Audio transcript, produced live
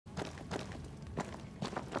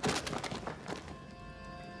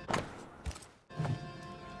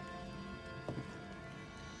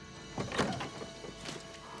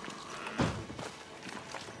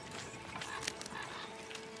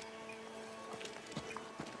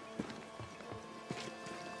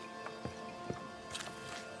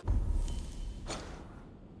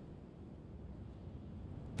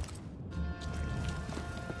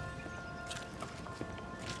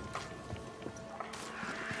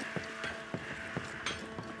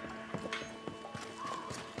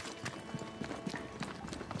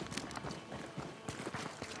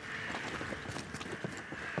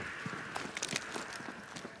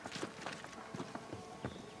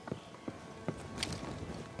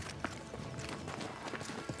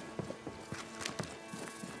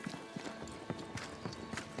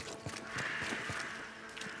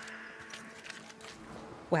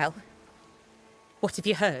What have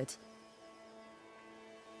you heard?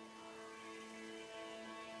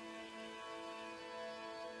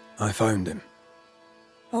 I found him.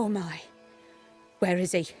 Oh my. Where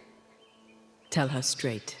is he? Tell her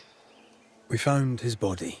straight. We found his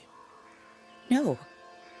body. No.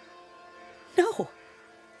 No.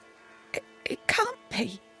 It can't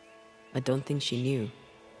be. I don't think she knew.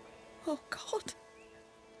 Oh, God.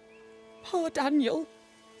 Poor Daniel.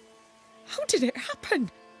 How did it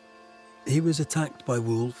happen? He was attacked by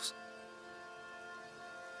wolves.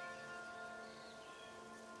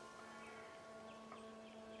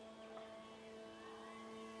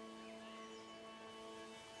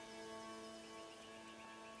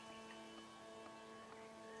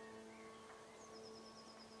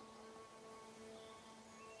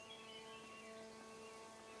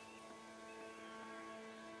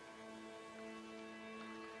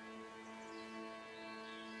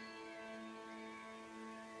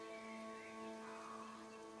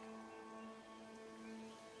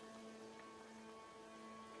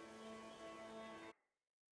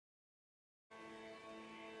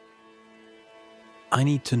 I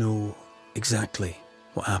need to know exactly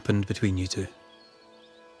what happened between you two.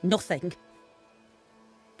 Nothing.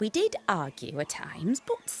 We did argue at times,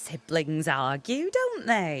 but siblings argue, don't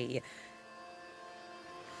they?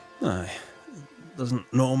 Aye.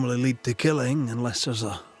 Doesn't normally lead to killing unless there's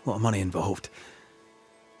a lot of money involved.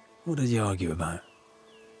 What did you argue about?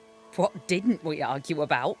 What didn't we argue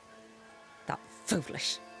about? That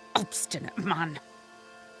foolish, obstinate man.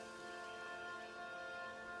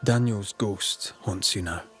 Daniel's ghost haunts you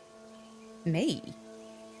now. Me?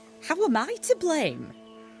 How am I to blame?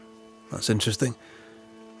 That's interesting.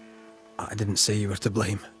 I didn't say you were to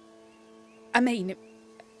blame. I mean,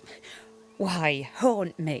 why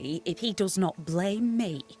haunt me if he does not blame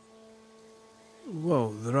me? Well,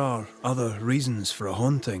 there are other reasons for a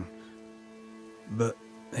haunting. But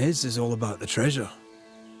his is all about the treasure.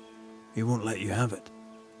 He won't let you have it.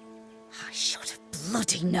 I should have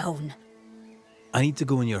bloody known. I need to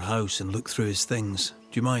go in your house and look through his things.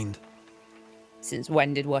 Do you mind? Since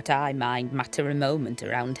when did what I mind matter a moment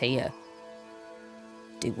around here?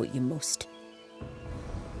 Do what you must.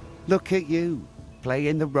 Look at you,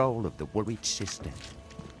 playing the role of the worried sister.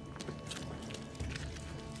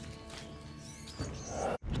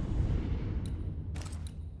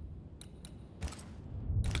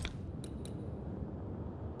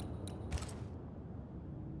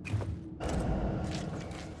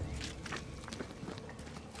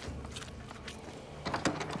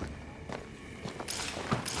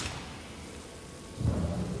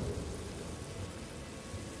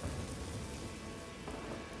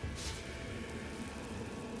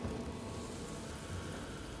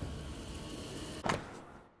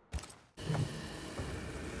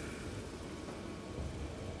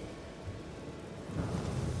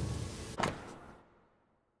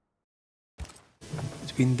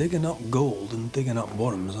 Between digging up gold and digging up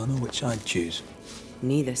worms, I know which I'd choose.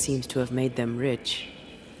 Neither seems to have made them rich.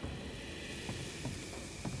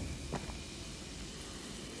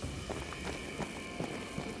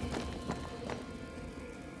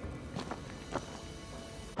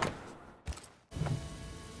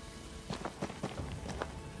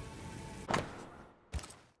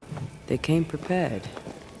 They came prepared.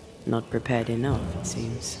 Not prepared enough, it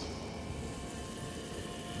seems.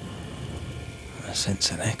 I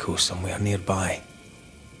sense an echo somewhere nearby.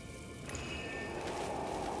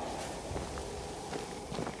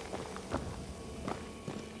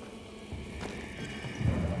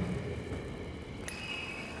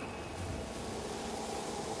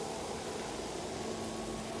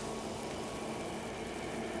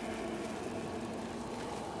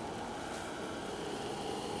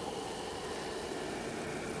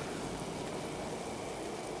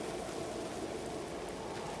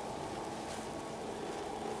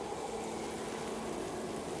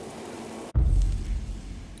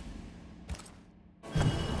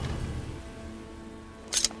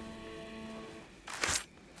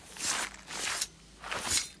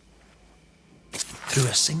 Through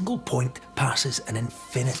a single point passes an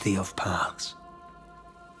infinity of paths.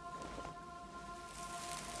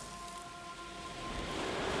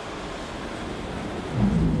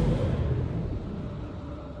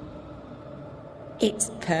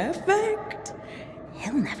 It's perfect.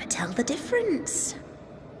 He'll never tell the difference.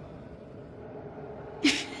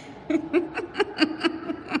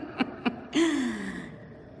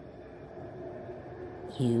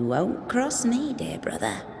 You won't cross me, dear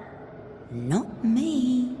brother. Not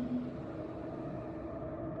me.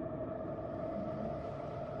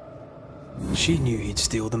 She knew he'd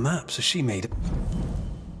steal the map, so she made it.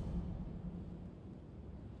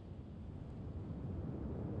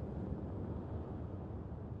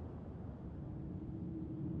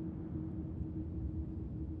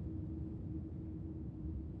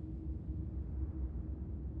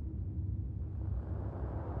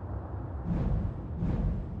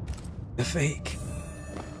 fake.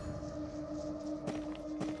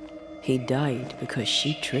 He died because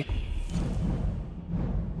she tricked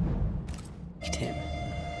him.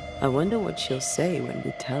 I wonder what she'll say when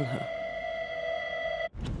we tell her.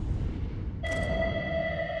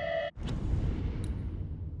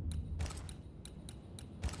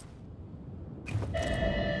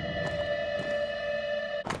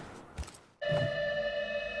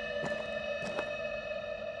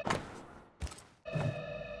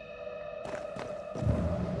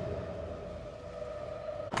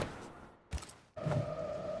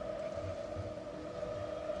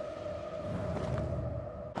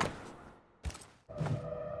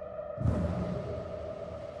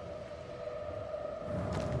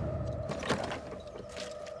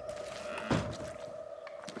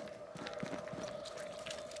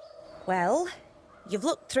 Well, you've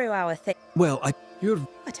looked through our thing. Well, I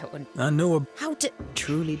don't. I know How do?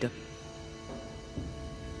 Truly the...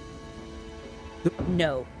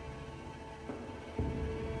 No.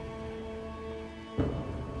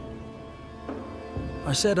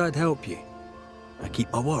 I said I'd help you. I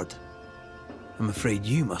keep my word. I'm afraid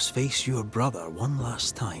you must face your brother one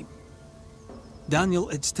last time. Daniel,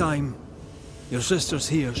 it's time. Your sister's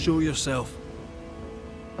here. Show yourself.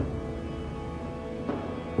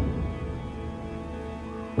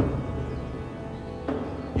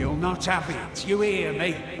 You'll not have it, you hear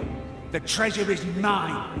me? The treasure is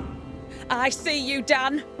mine. I see you,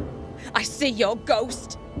 Dan. I see your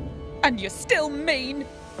ghost. And you're still mean.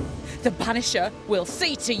 The Banisher will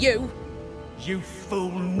see to you. You fool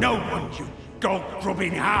no one, you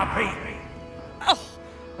dog-grubbing harpy! Oh,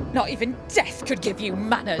 not even death could give you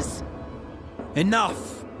manners.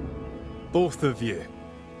 Enough! Both of you.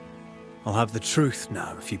 I'll have the truth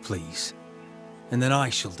now, if you please. And then I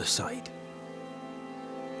shall decide.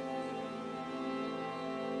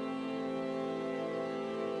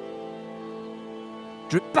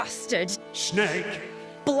 Bastard! Snake!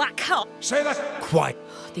 Black Hawk! Say that! Quiet.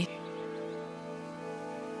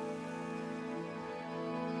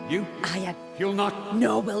 You? You'll not...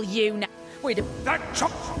 Nor will you now. We'd have... That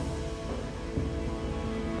chop!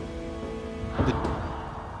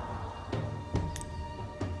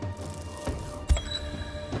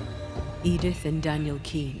 Edith and Daniel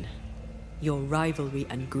Keene, your rivalry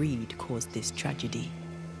and greed caused this tragedy.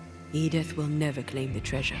 Edith will never claim the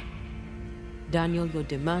treasure. Daniel, your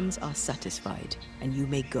demands are satisfied, and you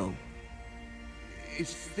may go.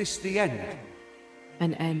 Is this the end?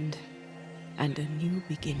 An end, and a new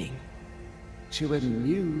beginning. To a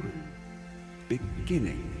new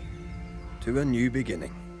beginning. To a new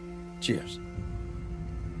beginning. Cheers.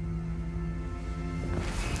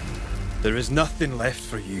 There is nothing left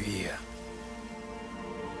for you here.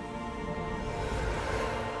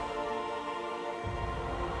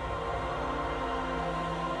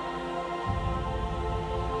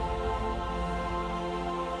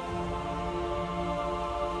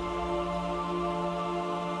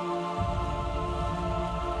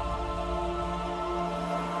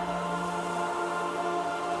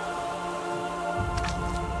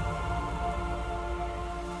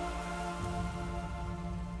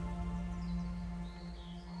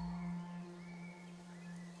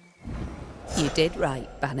 You did right,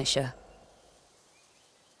 Banisher.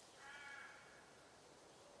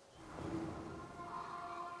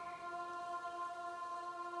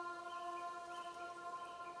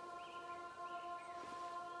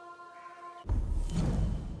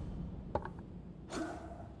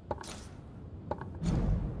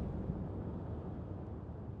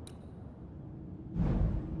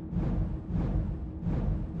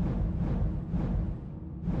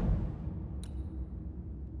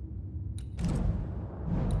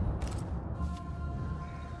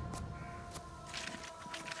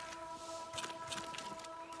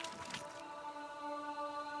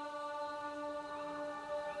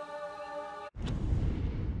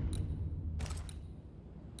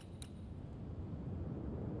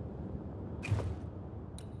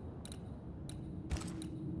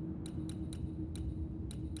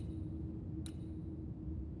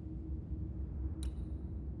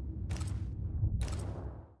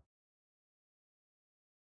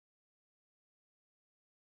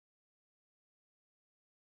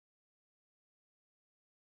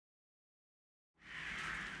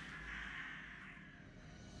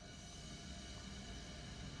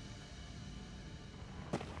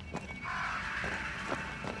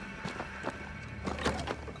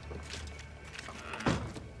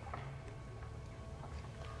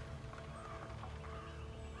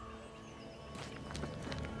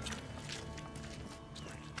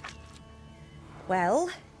 Well,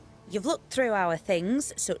 you've looked through our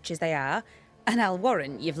things, such as they are, And I'll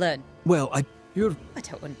warrant you've learned. Well, I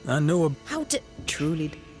don't. I know a... How to...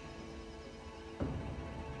 Truly.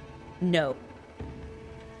 No.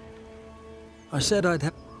 I said I'd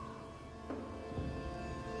have...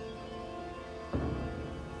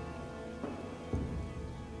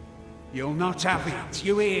 You'll not have it.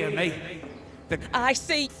 You hear me? The I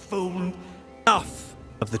see. fool. Enough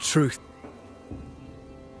of the truth.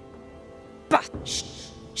 But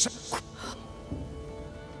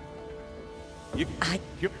You,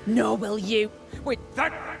 you, nor will you. With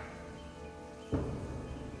that.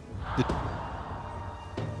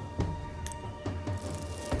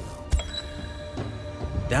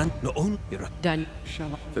 Dan, not only you're a... Dan. Shall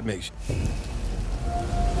I? If it makes...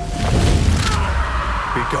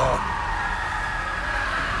 Be gone.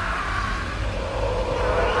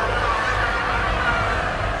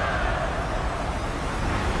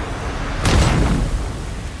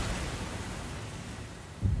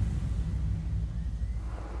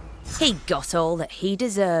 he got all that he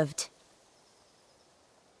deserved.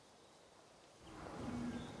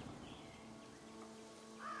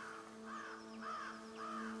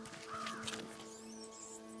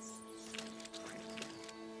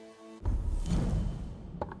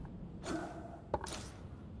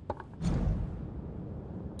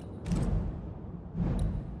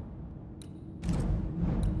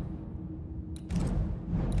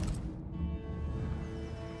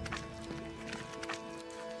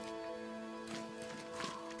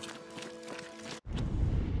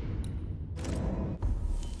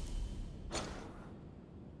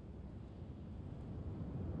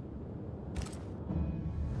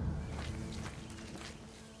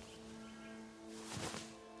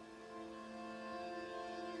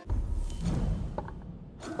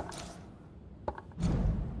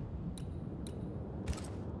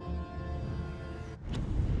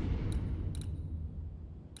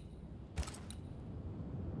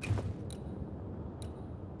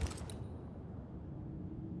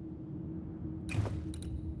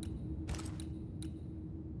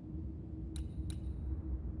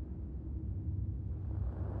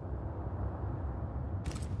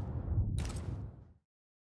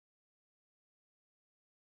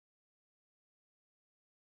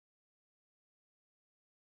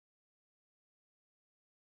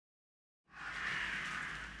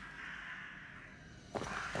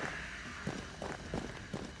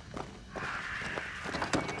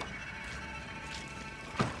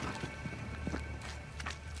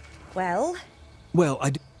 Well, Well,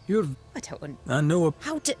 you're... I don't. I know a...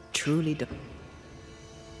 How to... Truly.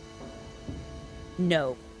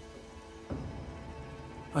 No.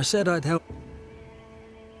 I said I'd help...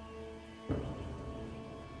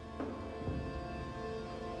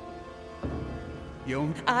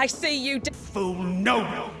 You'll I see you. fool.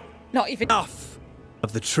 No. Not even. Enough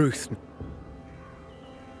of the truth.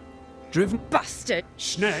 Driven... Bastard.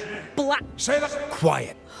 Snake. Black. Say that.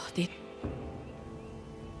 Quiet. They...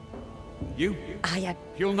 You. I had.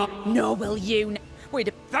 You'll not. Nor will you. Wait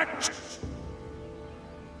a. That.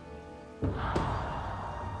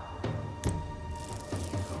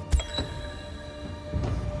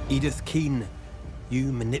 Edith Keane,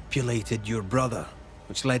 you manipulated your brother,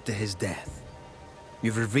 which led to his death.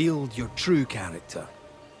 You've revealed your true character,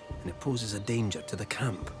 and it poses a danger to the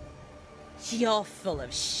camp. You're full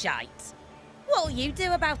of shite. What'll you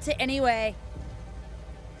do about it anyway?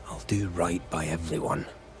 I'll do right by everyone.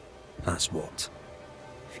 That's what.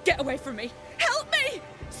 Get away from me. Help me!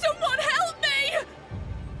 Someone help me!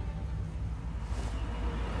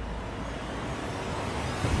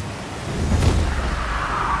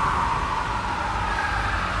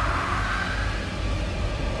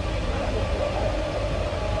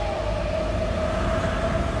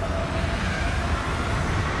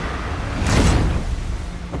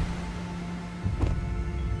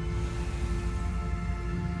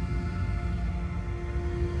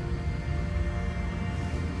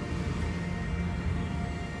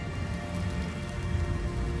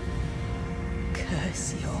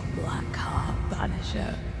 Curse your black heart,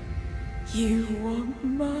 Banisher. You want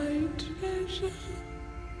my treasure?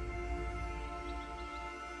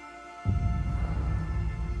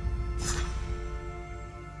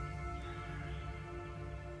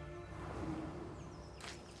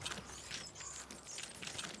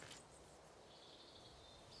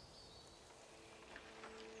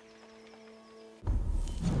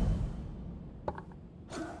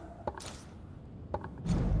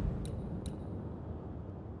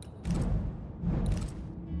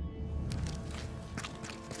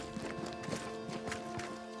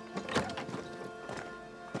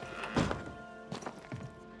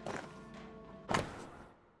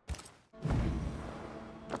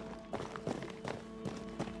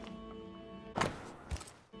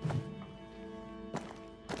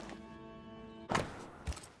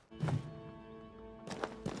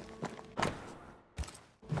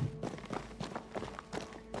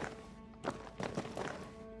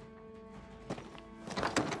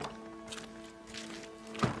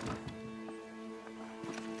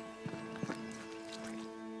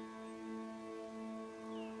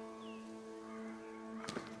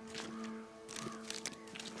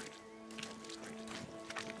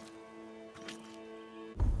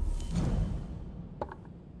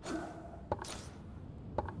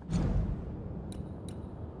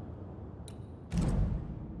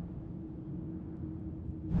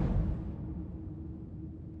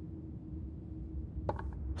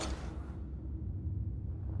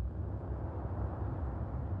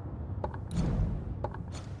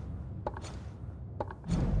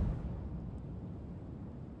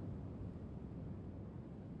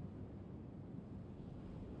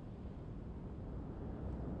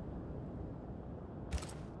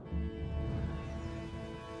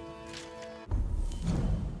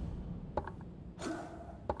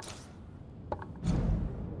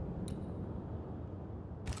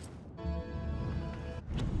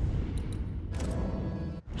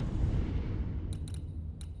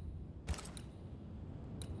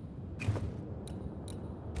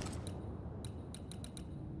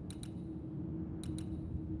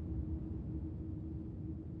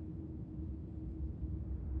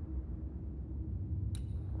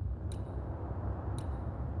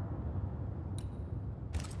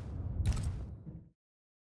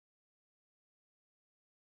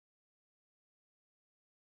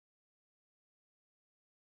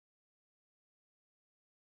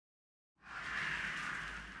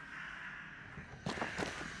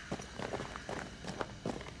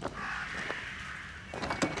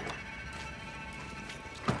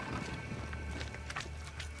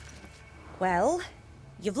 Well,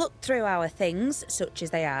 you've looked through our things, such as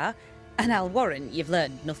they are, and I'll warrant you've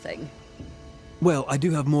learned nothing. Well, I do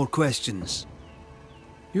have more questions.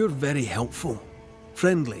 You're very helpful,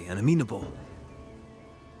 friendly and amenable.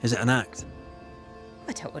 Is it an act?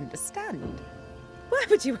 I don't understand. Why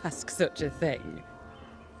would you ask such a thing?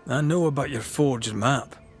 I know about your forged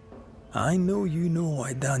map. I know you know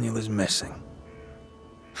why Daniel is missing.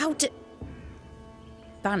 How do...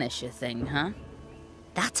 Banisher thing, huh?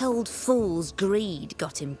 That old fool's greed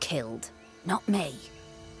got him killed, not me.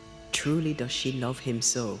 Truly does she love him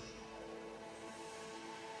so.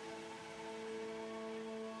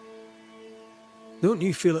 Don't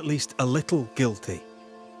you feel at least a little guilty?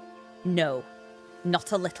 No,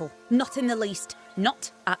 not a little, not in the least,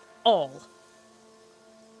 not at all.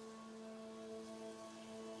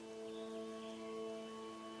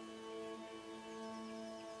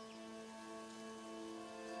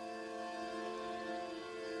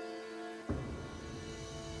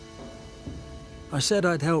 I said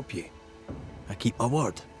I'd help you. I keep my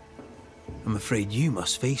word. I'm afraid you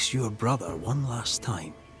must face your brother one last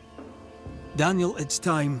time. Daniel, it's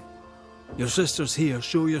time. Your sister's here,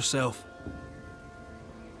 show yourself.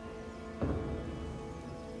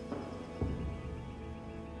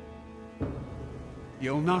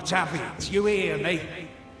 You'll not have it, you hear me?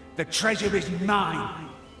 The treasure is mine.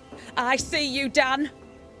 I see you, Dan.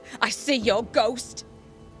 I see your ghost.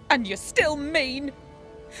 And you're still mean.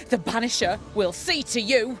 The Banisher will see to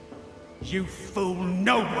you. You fool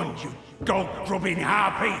no one, you dog-grubbing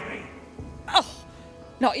harpy! Oh,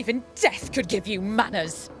 not even death could give you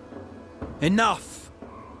manners. Enough!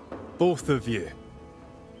 Both of you.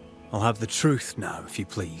 I'll have the truth now, if you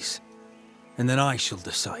please. And then I shall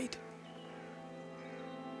decide.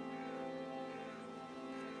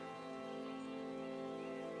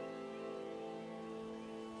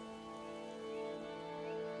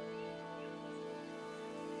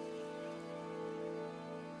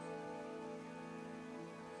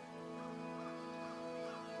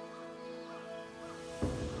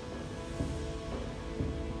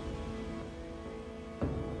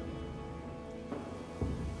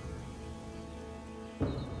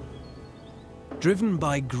 Driven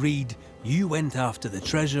by greed, you went after the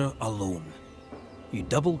treasure alone. You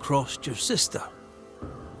double-crossed your sister.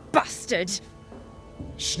 Bastard!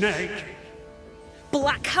 Snake!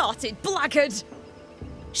 Black-hearted blackguard!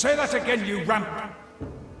 Say that again, you ramp!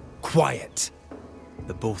 Quiet!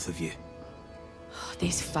 The both of you.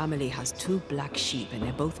 This family has two black sheep and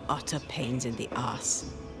they're both utter pains in the arse.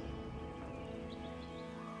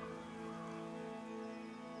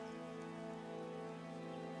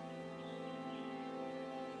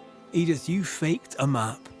 Edith, you faked a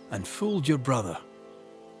map and fooled your brother.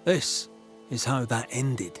 This is how that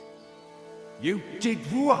ended. You did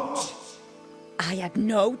what? I had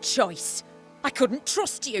no choice. I couldn't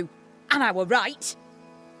trust you. And I were right.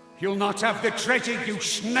 You'll not have the treasure, you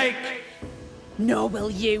snake! Nor will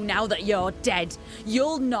you now that you're dead.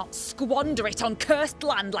 You'll not squander it on cursed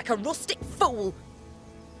land like a rustic fool.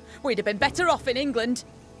 We'd have been better off in England.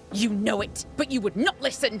 You know it, but you would not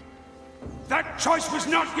listen. That choice was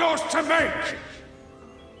not yours to make!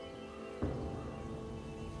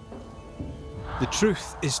 The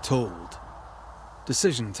truth is told.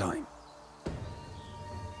 Decision time.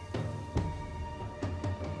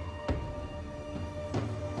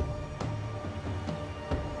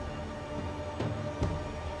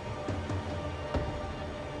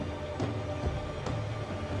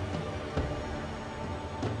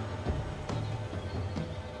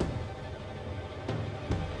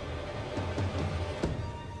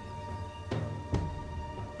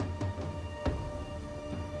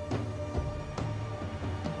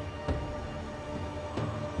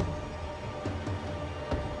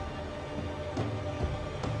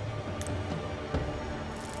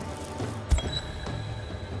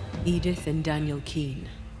 Edith and Daniel Keene,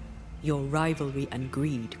 your rivalry and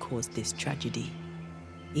greed caused this tragedy.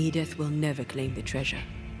 Edith will never claim the treasure.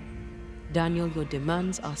 Daniel, your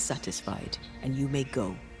demands are satisfied, and you may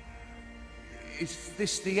go. Is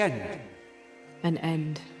this the end? An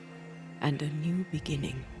end, and a new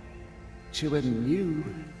beginning. To a new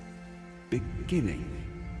beginning.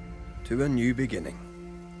 To a new beginning.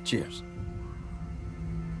 Cheers.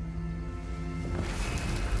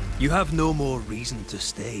 You have no more reason to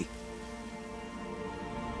stay.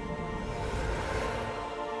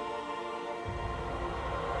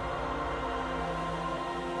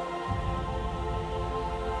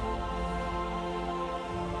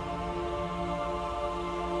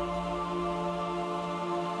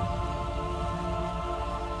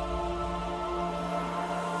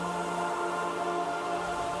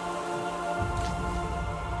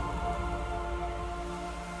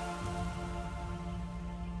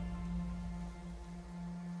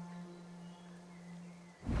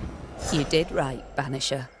 You did right,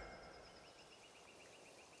 Banisher.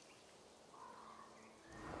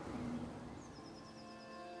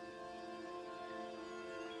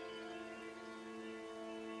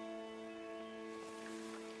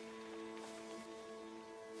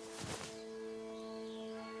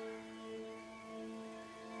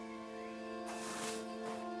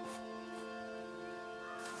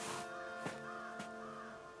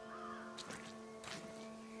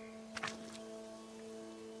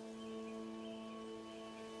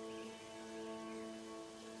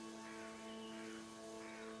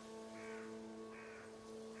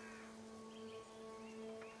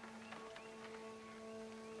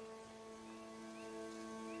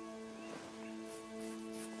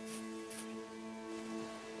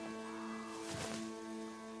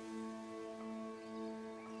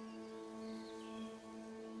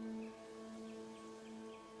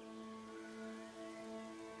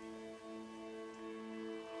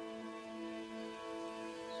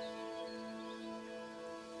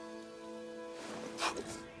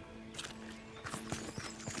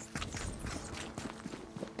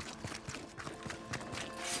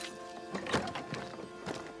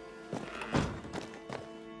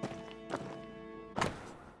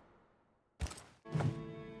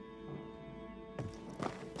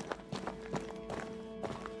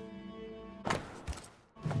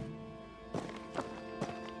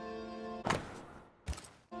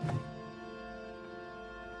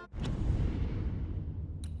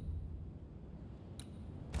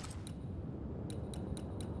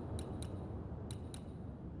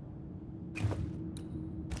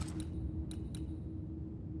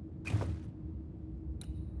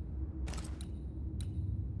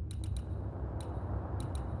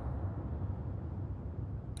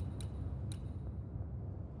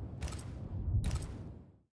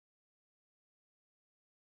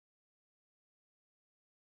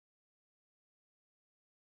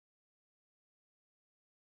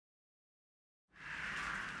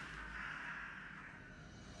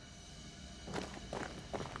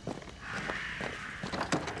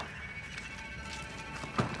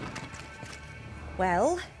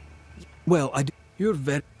 Well, Well, you're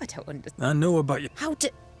very... I don't understand. I know about you. How do...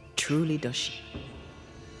 Truly does she?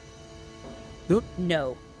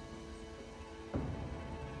 No.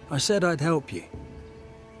 I said I'd help you.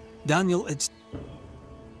 Daniel, it's...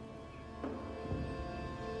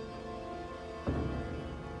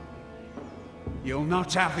 You'll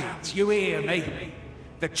not have it, you hear me?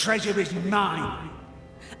 The treasure is mine.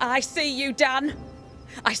 I see you, Dan.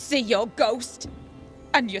 I see your ghost.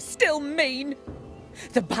 And you're still mean.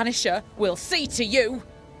 The Banisher will see to you.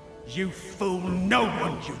 You fool no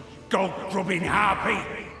one, you gold-grubbing harpy!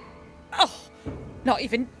 Oh, not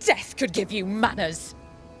even death could give you manners.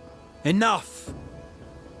 Enough!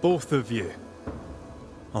 Both of you.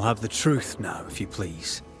 I'll have the truth now, if you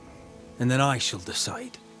please. And then I shall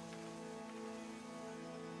decide.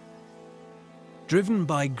 Driven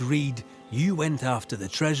by greed, you went after the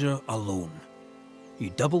treasure alone.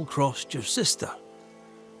 You double-crossed your sister.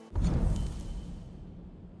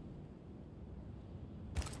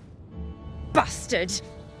 Bastard!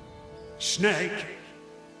 Snake!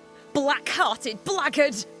 Black-hearted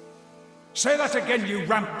blackguard! Say that again, you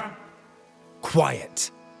ramp!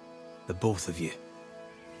 Quiet! The both of you.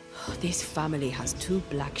 This family has two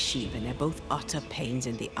black sheep and they're both utter pains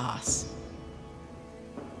in the arse.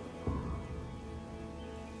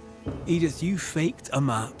 Edith, you faked a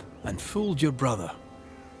map and fooled your brother.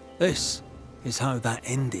 This is how that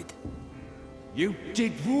ended. You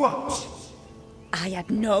did what? I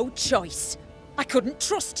had no choice. I couldn't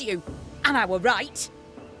trust you. And I were right.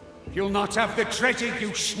 You'll not have the treasure,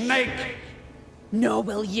 you snake! Nor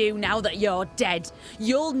will you now that you're dead.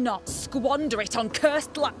 You'll not squander it on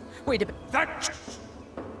cursed land. Wait a bit. That...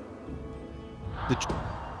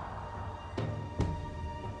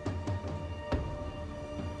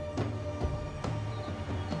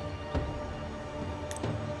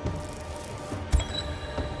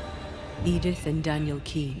 Edith and Daniel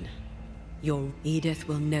Keene. Your Edith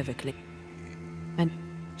will never claim. And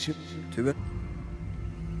To it.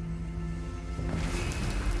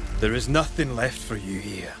 There is nothing left for you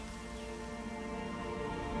here.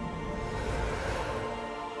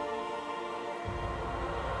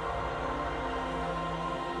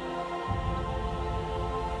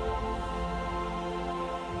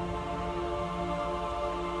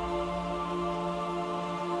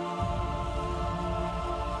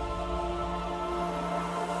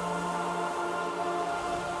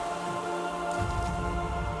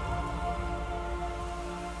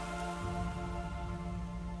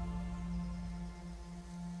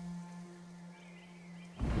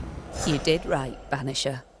 You did right,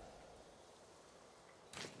 Banisher.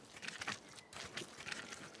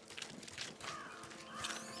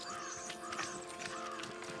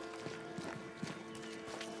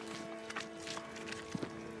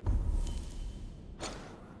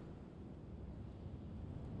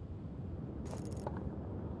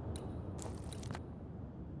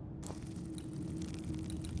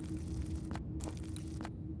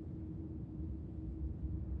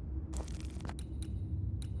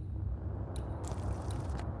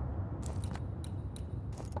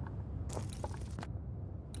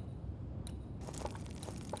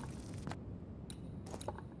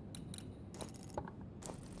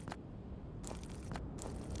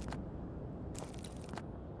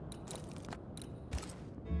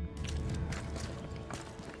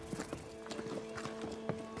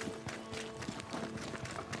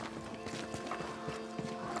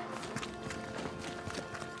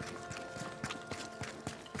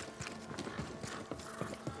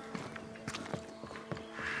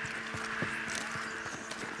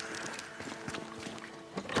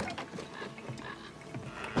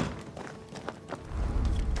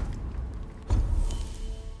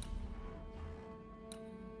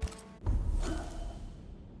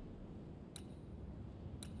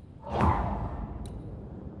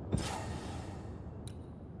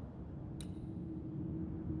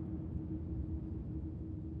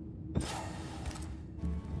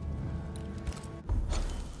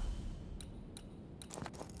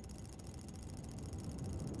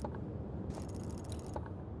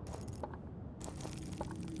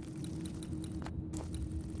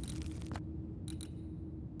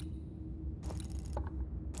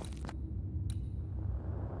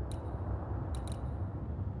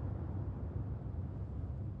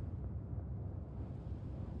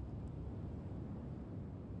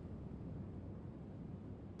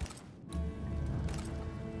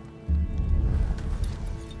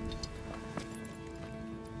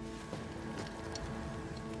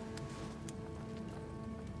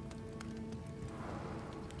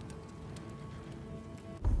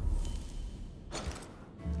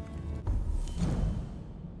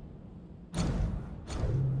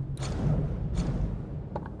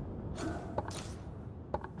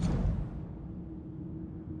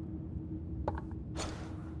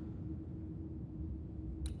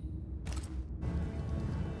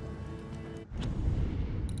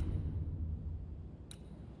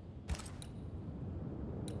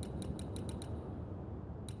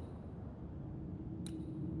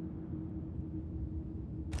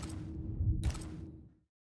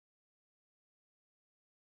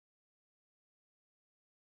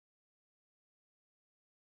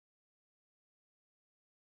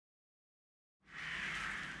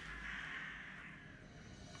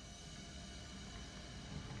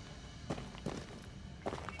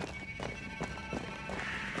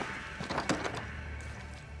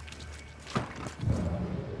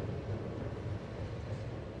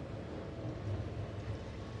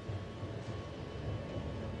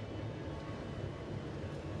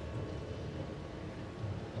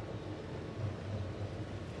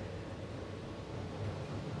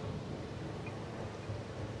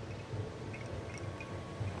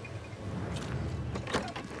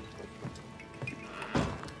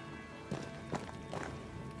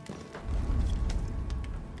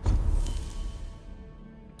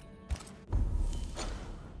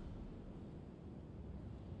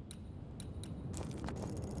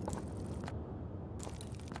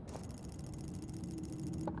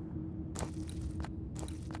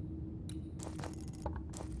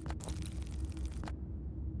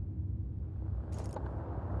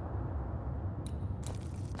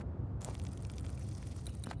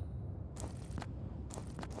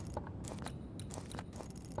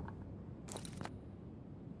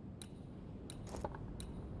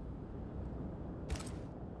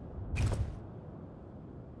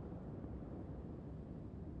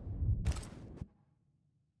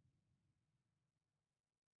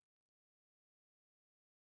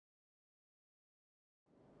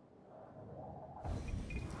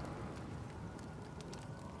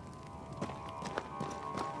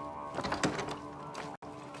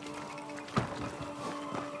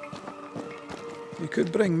 You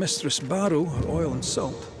could bring Mistress Barrow her oil and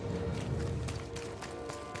salt.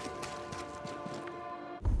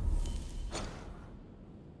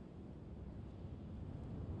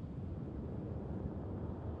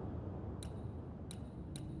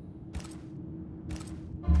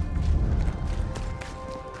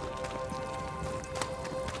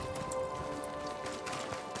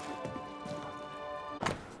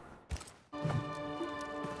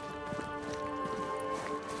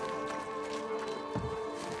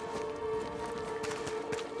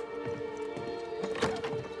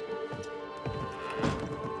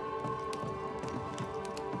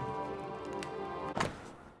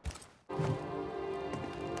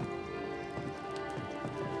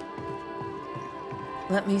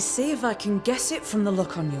 Let me see if I can guess it from the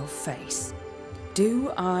look on your face.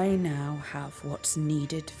 Do I now have what's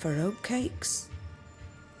needed for oatcakes?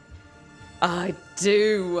 I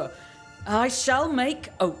do. I shall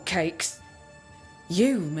make oatcakes.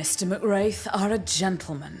 You, Mr. McWraith, are a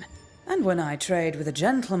gentleman. And when I trade with a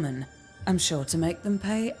gentleman, I'm sure to make them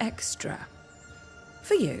pay extra.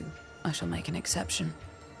 For you, I shall make an exception.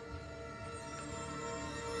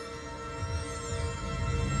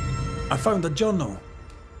 I found a journal.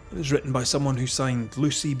 It was written by someone who signed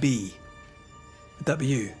Lucy B. Would that be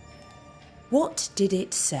you? What did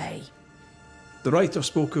it say? The writer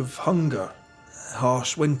spoke of hunger,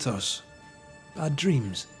 harsh winters, bad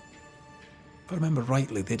dreams. If I remember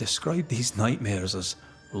rightly, they described these nightmares as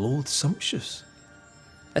loathsumptuous.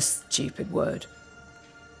 A stupid word.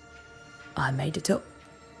 I made it up.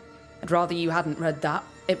 I'd rather you hadn't read that.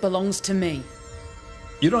 It belongs to me.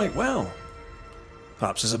 You write well.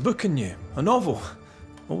 Perhaps there's a book in you, a novel.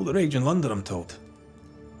 All the rage in London, I'm told.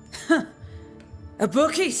 A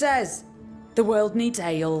book, he says. The world needs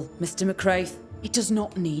ale, Mr. McWraith. It does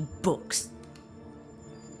not need books.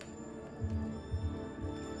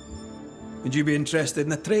 Would you be interested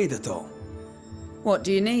in a trade at all? What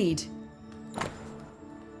do you need?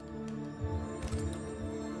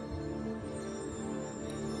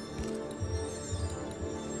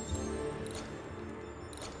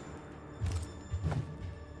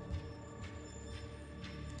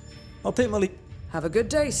 I'll take my leave. Have a good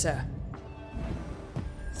day, sir.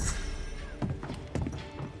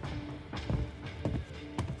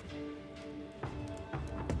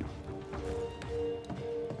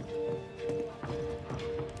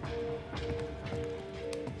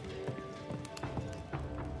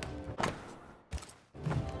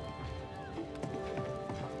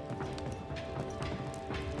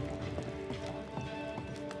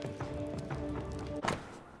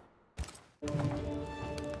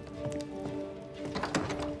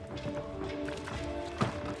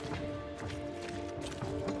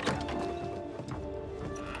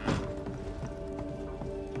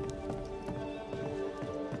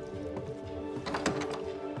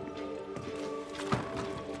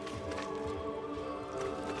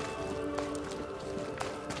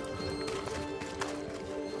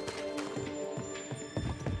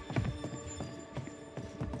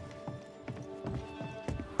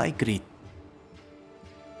 I agree.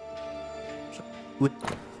 With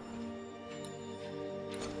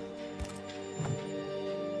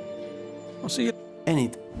I'll see you. any.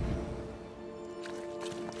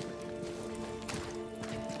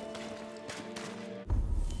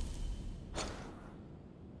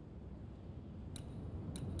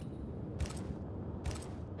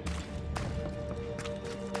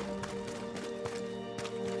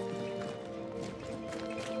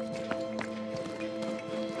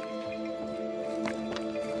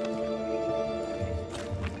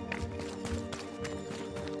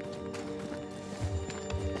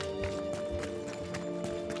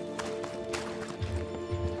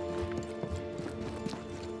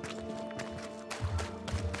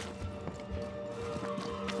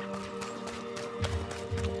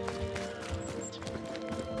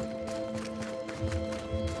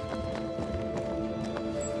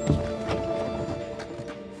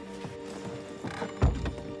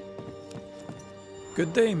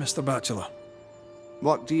 Good day, Mr. Bachelor.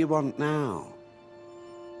 What do you want now?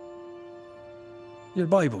 Your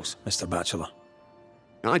Bibles, Mr. Bachelor.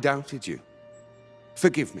 I doubted you.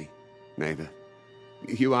 Forgive me, neighbour.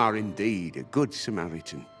 You are indeed a good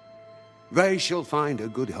Samaritan. They shall find a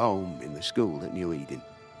good home in the school at New Eden.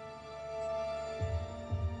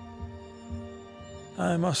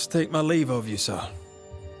 I must take my leave of you, sir.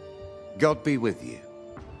 God be with you.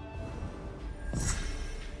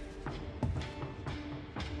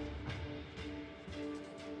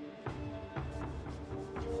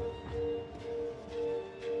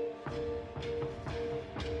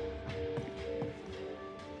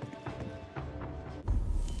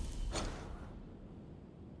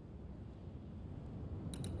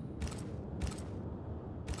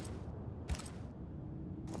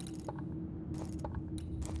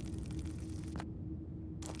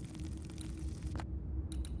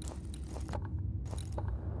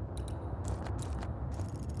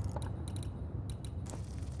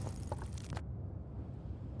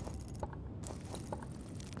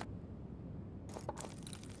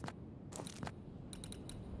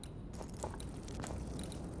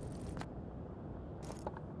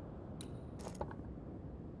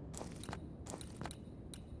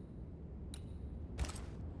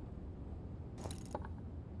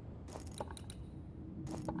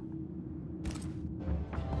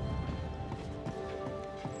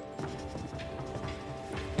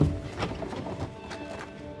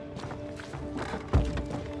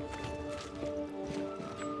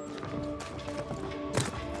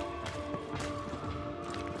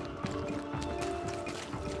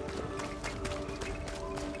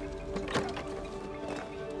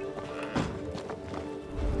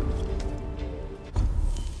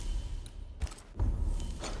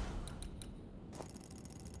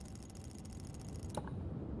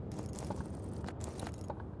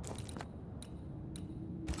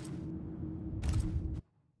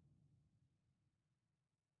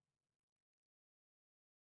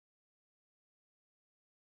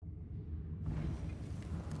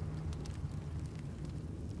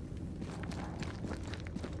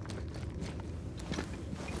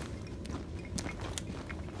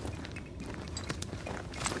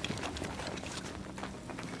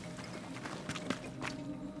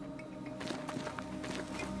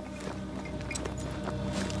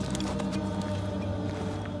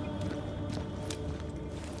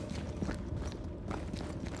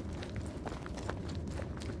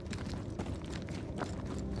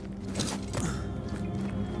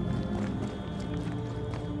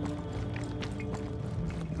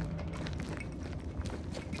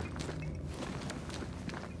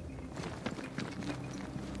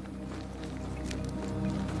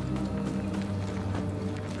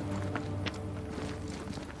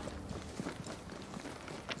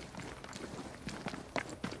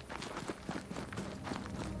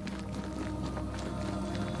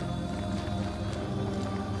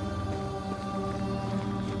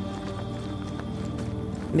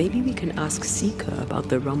 Maybe we can ask Seeker about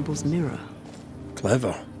the Rumble's mirror.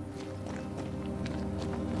 Clever.